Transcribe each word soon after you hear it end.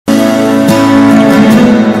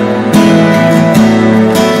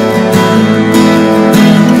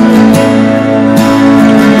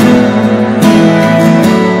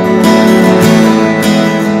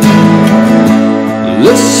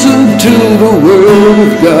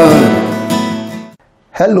Word of God.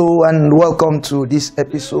 Hello and welcome to this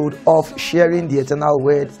episode of Sharing the Eternal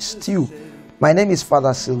Word Stew. My name is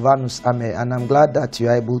Father Silvanus Ame, and I'm glad that you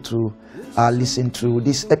are able to listen to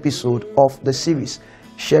this episode of the series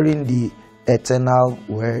Sharing the Eternal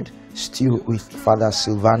Word Stew with Father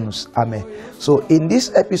Silvanus Ame. So in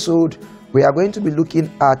this episode, we are going to be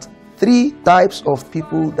looking at 3 types of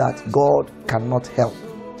people that God cannot help.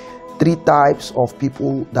 3 types of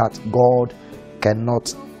people that God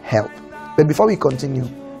cannot help. But before we continue,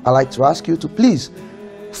 I'd like to ask you to please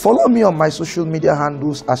follow me on my social media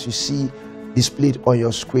handles as you see displayed on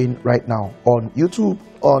your screen right now, on YouTube,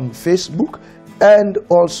 on Facebook, and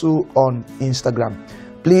also on Instagram.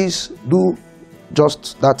 Please do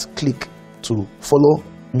just that click to follow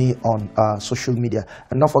me on social media,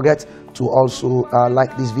 and don't forget to also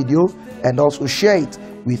like this video and also share it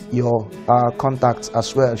with your contacts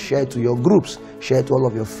as well. Share it to your groups, share it to all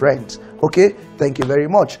of your friends. Okay, thank you very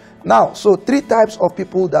much. Now, so 3 types of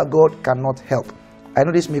people that God cannot help. I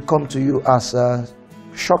know this may come to you as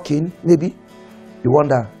shocking. Maybe you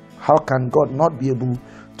wonder, how can God not be able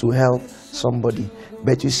to help somebody?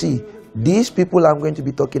 But you see, these people I'm going to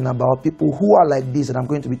be talking about, people who are like this that I'm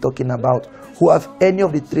going to be talking about, who have any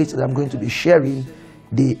of the traits that I'm going to be sharing,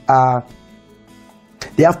 they have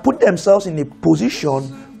put themselves in a position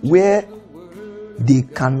where they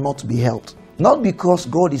cannot be helped. Not because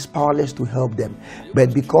God is powerless to help them,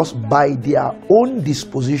 but because by their own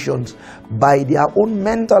dispositions, by their own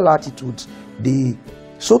mental attitudes, they,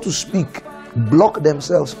 so to speak, block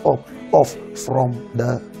themselves off from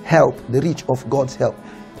the help, the reach of God's help.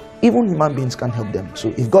 Even human beings can't help them. So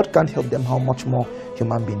if God can't help them, how much more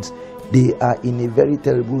human beings? They are in a very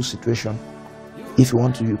terrible situation, if you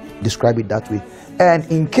want to describe it that way. And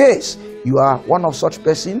in case you are one of such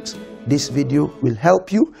persons, this video will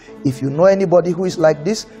help you. If you know anybody who is like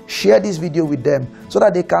this, share this video with them so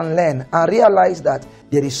that they can learn and realize that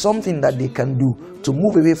there is something that they can do to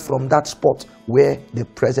move away from that spot where they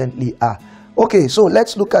presently are. Okay, so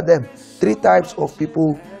let's look at them. 3 types of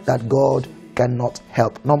people that God cannot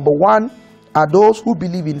help. Number 1 are those who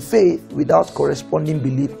believe in faith without corresponding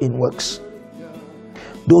belief in works.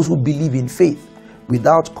 Those who believe in faith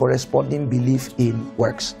without corresponding belief in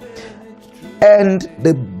works. And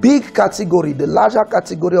the big category, the larger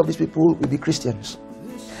category of these people will be Christians.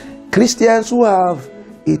 Christians who have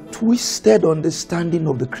a twisted understanding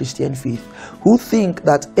of the Christian faith, who think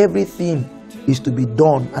that everything is to be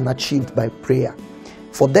done and achieved by prayer.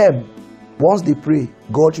 For them, once they pray,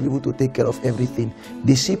 God should be able to take care of everything.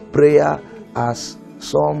 They see prayer as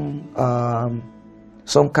some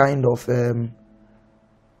kind of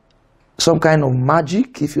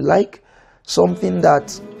magic, if you like, something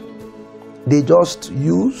that they just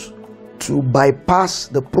use to bypass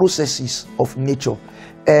the processes of nature.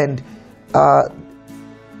 And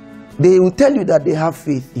they will tell you that they have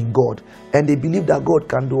faith in God and they believe that God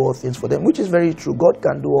can do all things for them, which is very true. God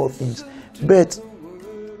can do all things. But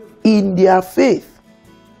in their faith,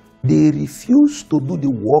 they refuse to do the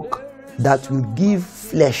work that will give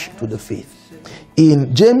flesh to the faith.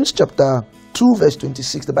 In James chapter 2 verse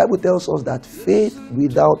 26, the Bible tells us that faith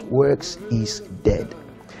without works is dead.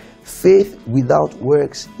 Faith without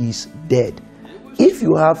works is dead. If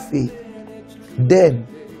you have faith, then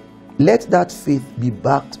let that faith be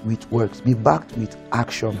backed with works, be backed with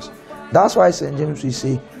actions. That's why St. James will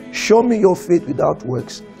say, show me your faith without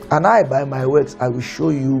works, and I by my works I will show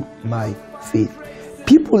you my faith.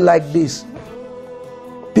 People like this,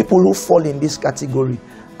 people who fall in this category,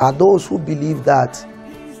 are those who believe that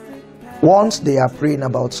once they are praying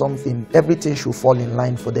about something, everything should fall in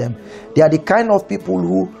line for them. They are the kind of people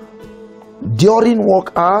who, during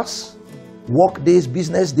work hours, work days,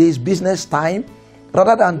 business time,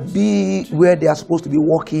 rather than be where they are supposed to be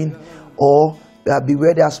working or be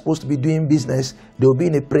where they are supposed to be doing business, they will be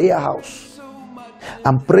in a prayer house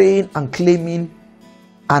and praying and claiming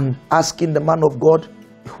and asking the man of God,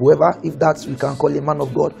 whoever, if that's we can call a man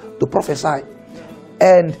of God, to prophesy.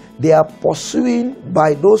 And they are pursuing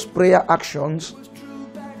by those prayer actions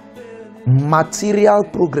material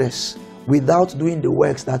progress without doing the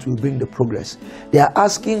works that will bring the progress. They are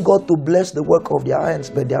asking God to bless the work of their hands,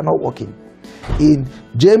 but they are not working. In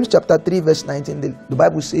James chapter 3 verse 19, the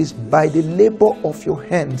Bible says, by the labor of your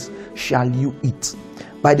hands shall you eat.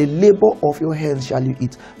 By the labor of your hands shall you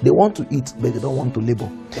eat. They want to eat, but they don't want to labor.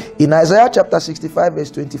 In Isaiah chapter 65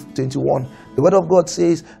 verse 21, the word of God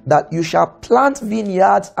says that you shall plant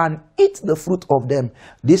vineyards and eat the fruit of them.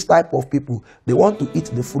 This type of people, they want to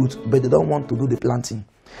eat the fruit, but they don't want to do the planting.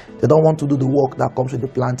 They don't want to do the work that comes with the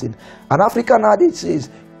planting. An African adage says,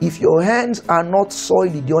 if your hands are not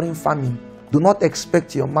soiled during famine, Do not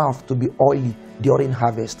expect your mouth to be oily during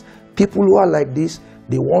harvest. People who are like this,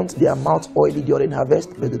 they want their mouth oily during harvest,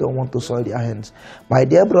 but they don't want to soil their hands. My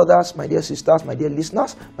dear brothers, my dear sisters, my dear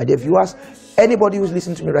listeners, my dear viewers, anybody who's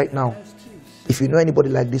listening to me right now, if you know anybody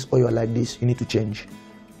like this or you're like this, you need to change.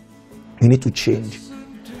 You need to change.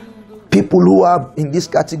 People who are in this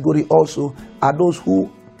category also are those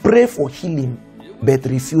who pray for healing but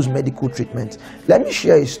refuse medical treatment. Let me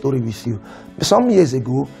share a story with you. Some years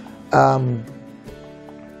ago,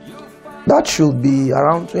 that should be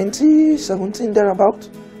around 2017 thereabout,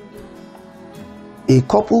 a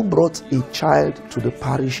couple brought a child to the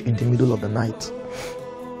parish in the middle of the night.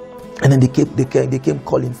 And then they came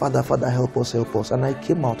calling, Father, Father, help us, help us. And I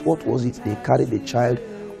came out. What was it? They carried a child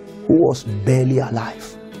who was barely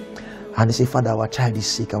alive. And they say, Father, our child is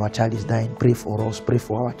sick, our child is dying. Pray for us, pray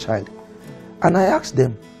for our child. And I asked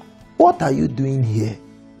them, what are you doing here?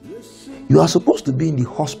 You are supposed to be in the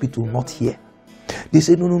hospital, not here. They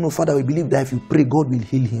said, no, Father, we believe that if you pray, God will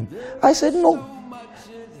heal him. I said, no.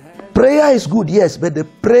 Prayer is good, yes, but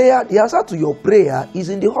the answer to your prayer is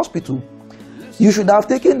in the hospital. You should have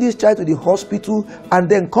taken this child to the hospital and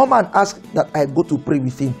then come and ask that I go to pray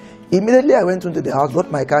with him. Immediately I went into the house, got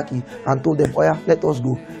my car key and told them, oh yeah, let us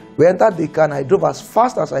go. We entered the car and I drove as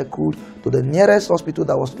fast as I could to the nearest hospital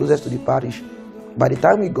that was closest to the parish. By the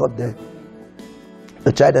time we got there,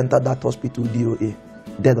 the child entered that hospital DOA,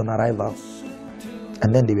 dead on arrival.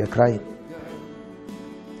 And then they were crying.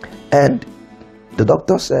 And the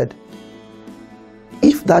doctor said,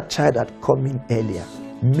 if that child had come in earlier,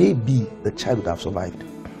 maybe the child would have survived.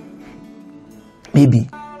 Maybe.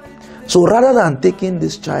 So rather than taking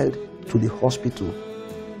this child to the hospital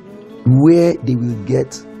where they will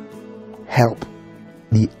get help,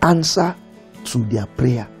 the answer to their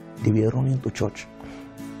prayer, they were running to church.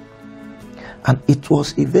 And it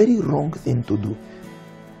was a very wrong thing to do.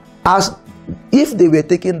 As if they were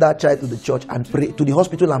taking that child to the church and pray to the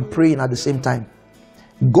hospital and praying at the same time,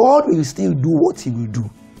 God will still do what he will do.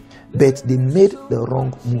 But they made the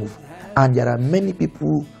wrong move. And there are many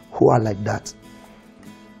people who are like that.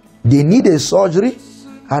 They need a surgery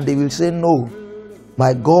and they will say, no,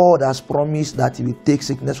 my God has promised that he will take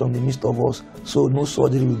sickness from the midst of us, so no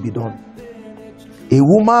surgery will be done. A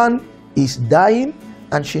woman is dying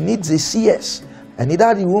and she needs a CS. And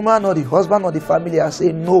neither the woman or the husband or the family are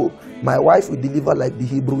saying, no, my wife will deliver like the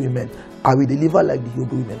Hebrew women. I will deliver like the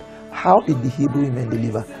Hebrew women. How did the Hebrew women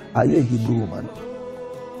deliver? Are you a Hebrew woman?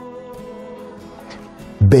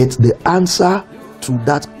 But the answer to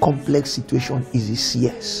that complex situation is a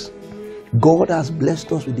CS. God has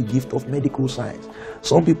blessed us with the gift of medical science.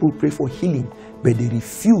 Some people pray for healing, but they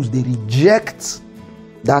refuse, they reject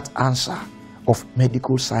that answer of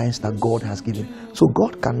medical science that God has given. So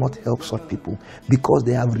God cannot help such people because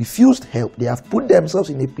they have refused help. They have put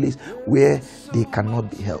themselves in a place where they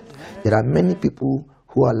cannot be helped. There are many people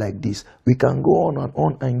who are like this. We can go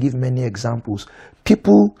on and give many examples.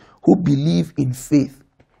 People who believe in faith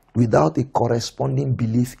without a corresponding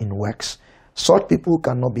belief in works. Such people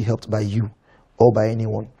cannot be helped by you or by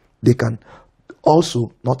anyone. They can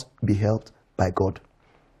also not be helped by God.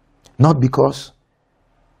 Not because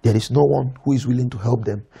there is no one who is willing to help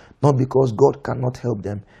them. Not because God cannot help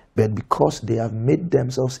them, but because they have made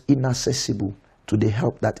themselves inaccessible to the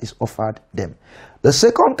help that is offered them. The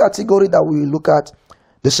second category that we will look at,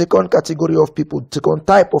 the second category of people, second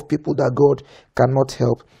type of people that God cannot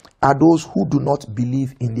help, are those who do not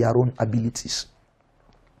believe in their own abilities.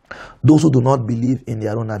 Those who do not believe in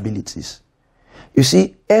their own abilities. You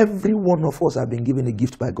see, every one of us have been given a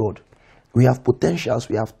gift by God. We have potentials,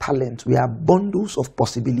 we have talent, we have bundles of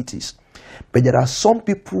possibilities. But there are some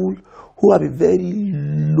people who have a very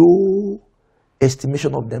low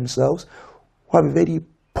estimation of themselves, who have a very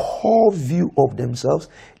poor view of themselves.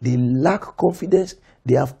 They lack confidence.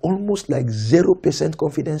 They have almost like 0%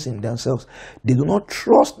 confidence in themselves. They do not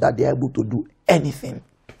trust that they are able to do anything.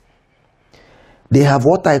 They have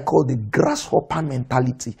what I call the grasshopper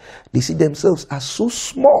mentality. They see themselves as so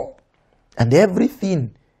small, and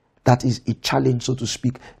everything that is a challenge, so to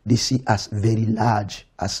speak, they see as very large,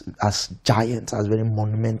 as giants, as very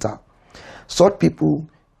monumental. Such people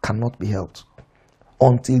cannot be helped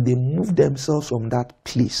until they move themselves from that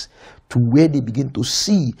place to where they begin to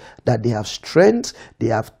see that they have strength, they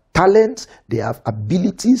have talent, they have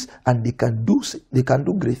abilities, and they can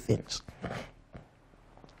do great things.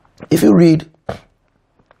 If you read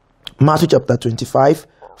Matthew chapter 25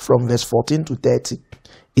 from verse 14 to 30,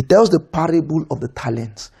 it tells the parable of the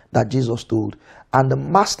talents that Jesus told. And the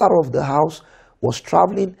master of the house was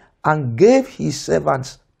traveling and gave his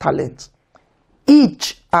servants talents,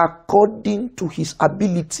 each according to his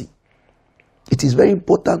ability. It is very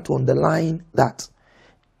important to underline that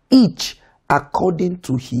each according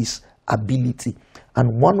to his ability.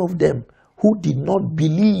 And one of them who did not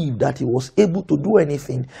believe that he was able to do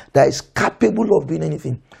anything, that is capable of doing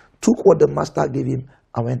anything, took what the master gave him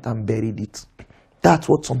and went and buried it. That's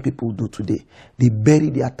what some people do today. They bury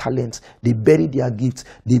their talents, they bury their gifts,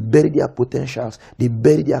 they bury their potentials, they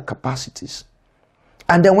bury their capacities.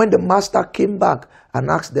 And then when the master came back and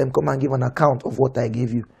asked them, come and give an account of what I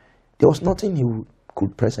gave you, there was nothing he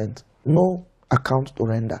could present. No account to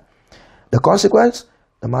render. The consequence,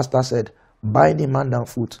 the master said, bind him hand and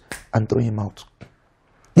foot and throw him out.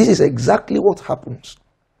 This is exactly what happens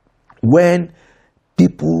when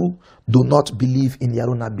people do not believe in their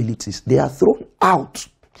own abilities. They are thrown out.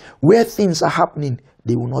 Where things are happening,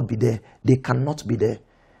 they will not be there. They cannot be there.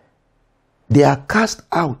 They are cast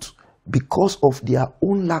out because of their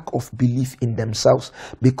own lack of belief in themselves,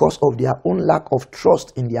 because of their own lack of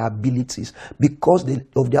trust in their abilities, because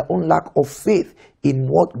of their own lack of faith in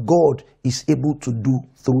what God is able to do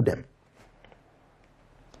through them.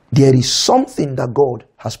 There is something that God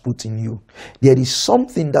has put in you. There is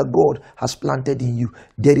something that God has planted in you.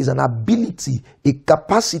 There is an ability, a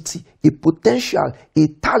capacity, a potential, a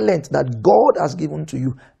talent that God has given to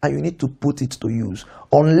you, and you need to put it to use.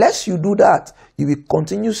 Unless you do that, you will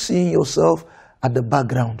continue seeing yourself at the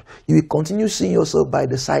background. You will continue seeing yourself by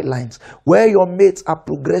the sidelines. Where your mates are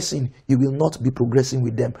progressing, you will not be progressing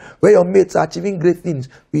with them. Where your mates are achieving great things,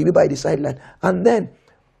 you will be by the sideline. And then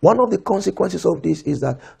one of the consequences of this is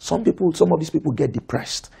that some of these people get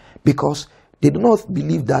depressed because they do not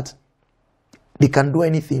believe that they can do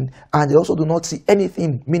anything, and they also do not see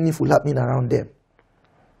anything meaningful happening around them.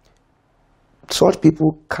 Such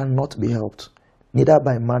people cannot be helped, neither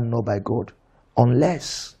by man nor by God,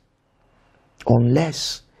 unless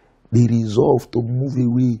they resolve to move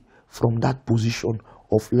away from that position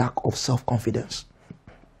of lack of self-confidence.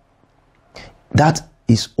 That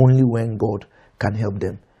is only when God can help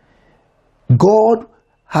them. God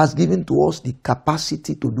has given to us the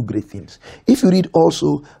capacity to do great things. If you read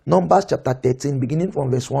also Numbers chapter 13, beginning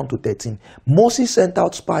from verse 1 to 13, Moses sent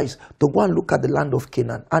out spies to go and look at the land of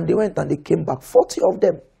Canaan. And they went and they came back, 40 of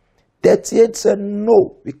them. 38 said,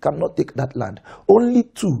 no, we cannot take that land. Only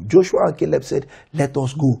 2, Joshua and Caleb, said, let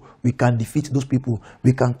us go. We can defeat those people.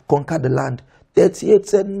 We can conquer the land. 38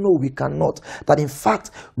 said, no, we cannot. That in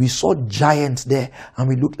fact, we saw giants there and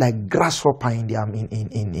we looked like grasshopper in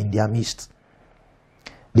their midst.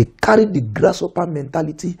 They carried the grasshopper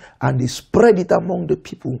mentality and they spread it among the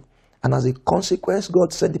people. And as a consequence,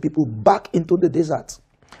 God sent the people back into the desert.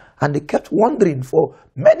 And they kept wandering for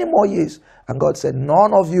many more years. And God said,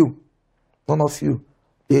 none of you,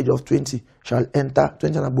 the age of 20 shall enter,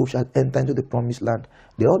 20 and above shall enter into the promised land.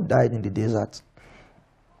 They all died in the desert.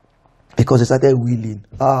 Because they started wailing,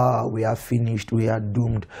 we are finished, we are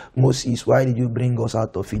doomed. Moses, why did you bring us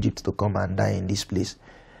out of Egypt to come and die in this place?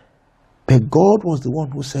 But God was the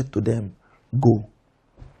one who said to them, go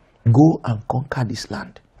and conquer this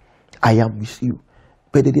land. I am with you.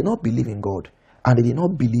 But they did not believe in God, and they did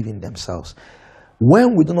not believe in themselves.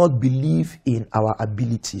 When we do not believe in our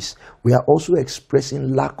abilities, we are also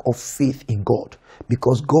expressing lack of faith in God,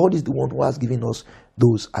 because God is the one who has given us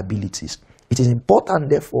those abilities. It is important,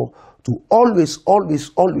 therefore, to always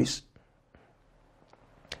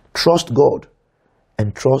trust God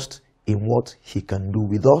and trust in what He can do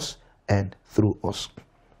with us and through us.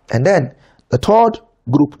 And then the third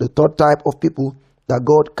group, the third type of people that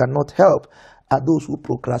God cannot help are those who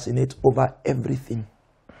procrastinate over everything.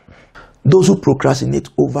 Those who procrastinate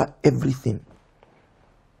over everything.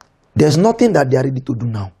 There's nothing that they are ready to do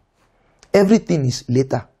now. Everything is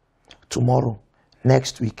later, tomorrow,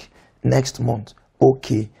 next week, next month.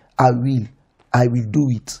 Okay, I will do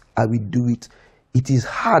it. It is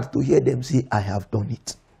hard to hear them say, I have done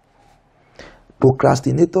it.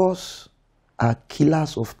 Procrastinators are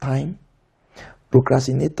killers of time.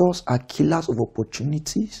 Procrastinators are killers of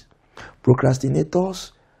opportunities.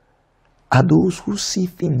 Procrastinators are those who see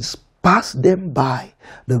things pass them by,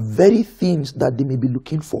 the very things that they may be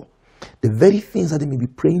looking for, the very things that they may be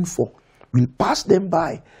praying for will pass them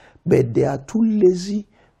by, but they are too lazy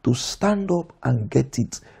to stand up and get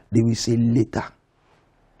it. They will say later.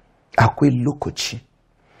 Akwe lokochi.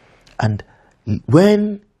 And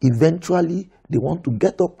when eventually they want to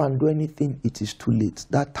get up and do anything, it is too late.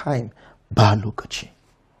 That time, ba lokochi.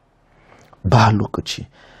 Ba lokochi.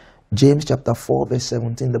 James chapter 4 verse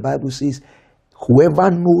 17, the Bible says, whoever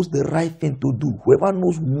knows the right thing to do, whoever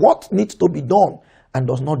knows what needs to be done and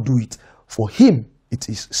does not do it, for him it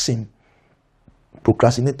is sin.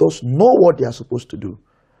 Procrastinators know what they are supposed to do,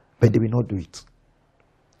 but they will not do it.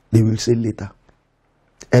 They will say later.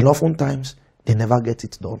 And oftentimes, they never get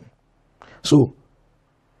it done. So,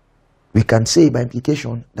 we can say by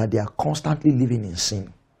implication that they are constantly living in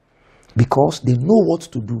sin because they know what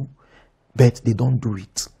to do, but they don't do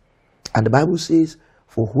it. And the Bible says,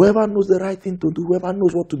 for whoever knows the right thing to do, whoever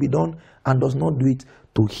knows what to be done and does not do it,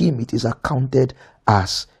 to him it is accounted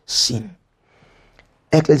as sin.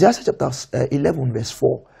 Ecclesiastes chapter 11 verse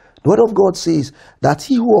 4, the word of God says that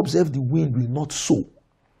he who observes the wind will not sow.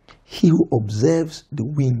 He who observes the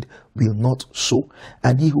wind will not sow,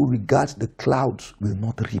 and he who regards the clouds will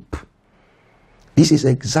not reap. This is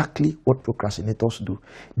exactly what procrastinators do.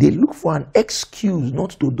 They look for an excuse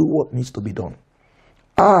not to do what needs to be done.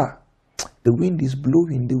 The wind is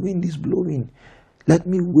blowing, the wind is blowing. Let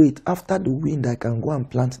me wait. After the wind, I can go and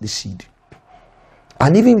plant the seed.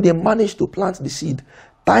 And even if they manage to plant the seed,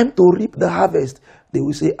 time to reap the harvest, they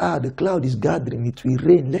will say, the cloud is gathering, it will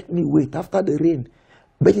rain. Let me wait after the rain.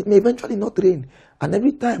 But it may eventually not rain. And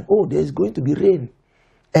every time, there is going to be rain.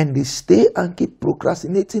 And they stay and keep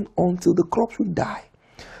procrastinating until the crops will die.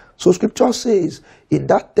 So scripture says in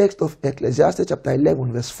that text of Ecclesiastes chapter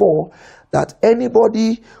 11 verse 4 that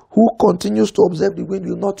anybody who continues to observe the wind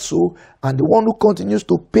will not sow, and the one who continues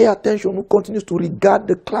to pay attention, who continues to regard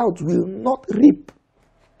the clouds will not reap.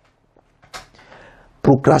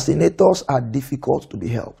 Procrastinators are difficult to be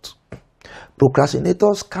helped.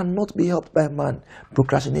 Procrastinators cannot be helped by man.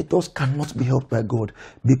 Procrastinators cannot be helped by God,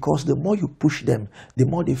 because the more you push them, the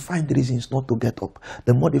more they find reasons not to get up.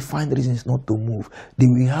 The more they find reasons not to move. They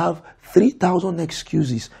will have 3,000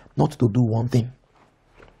 excuses not to do one thing.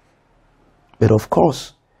 But of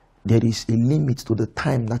course, there is a limit to the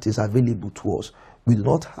time that is available to us. We do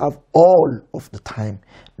not have all of the time.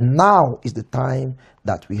 Now is the time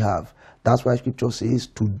that we have. That's why scripture says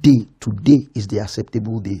today is the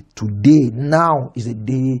acceptable day. Today, now is the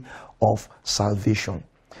day of salvation.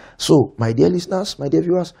 So, my dear listeners, my dear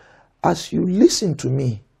viewers, as you listen to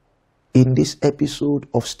me in this episode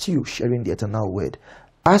of Still Sharing the Eternal Word,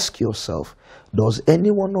 ask yourself, does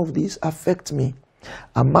any one of these affect me?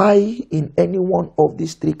 Am I in any one of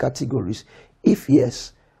these three categories? If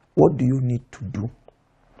yes, what do you need to do?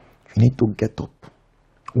 You need to get up,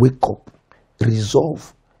 wake up,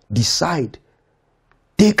 resolve, decide,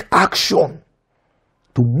 take action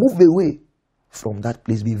to move away from that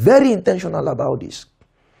place. Be very intentional about this.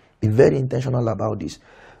 Be very intentional about this.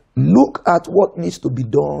 Look at what needs to be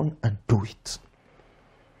done and do it.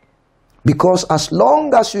 Because as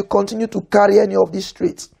long as you continue to carry any of these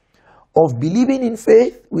traits of believing in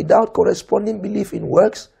faith without corresponding belief in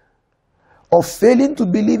works, of failing to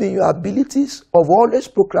believe in your abilities, of always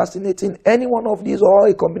procrastinating any one of these or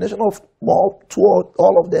a combination of more, two or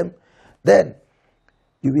all of them, then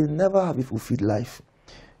you will never have a fulfilled life.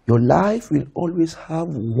 Your life will always have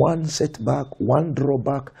one setback, one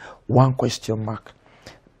drawback, one question mark.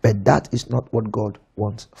 But that is not what God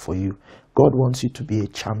wants for you. God wants you to be a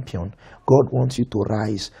champion. God wants you to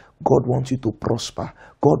rise. God wants you to prosper.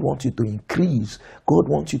 God wants you to increase. God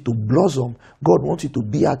wants you to blossom. God wants you to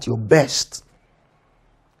be at your best.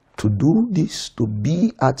 To do this, to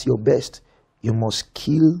be at your best, you must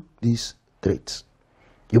kill these traits.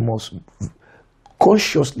 You must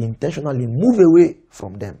consciously, intentionally move away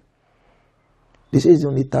from them. This is the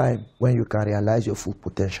only time when you can realize your full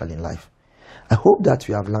potential in life. I hope that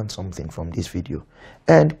you have learned something from this video.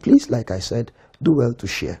 And please, like I said, do well to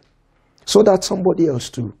share, so that somebody else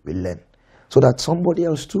too will learn, so that somebody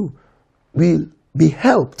else too will be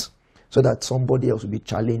helped, so that somebody else will be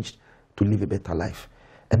challenged to live a better life.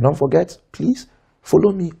 And don't forget, please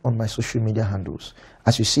follow me on my social media handles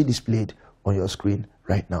as you see displayed on your screen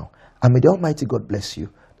right now. And may the Almighty God bless you,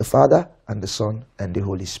 the Father and the Son and the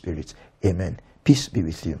Holy Spirit. Amen. Peace be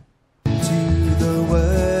with you. To the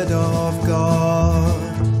Word of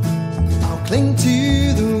God, I'll cling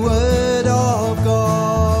to the Word of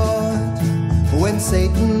God. When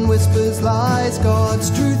Satan whispers lies, God's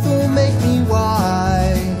truth will make me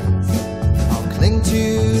wise. I'll cling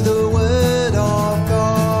to the Word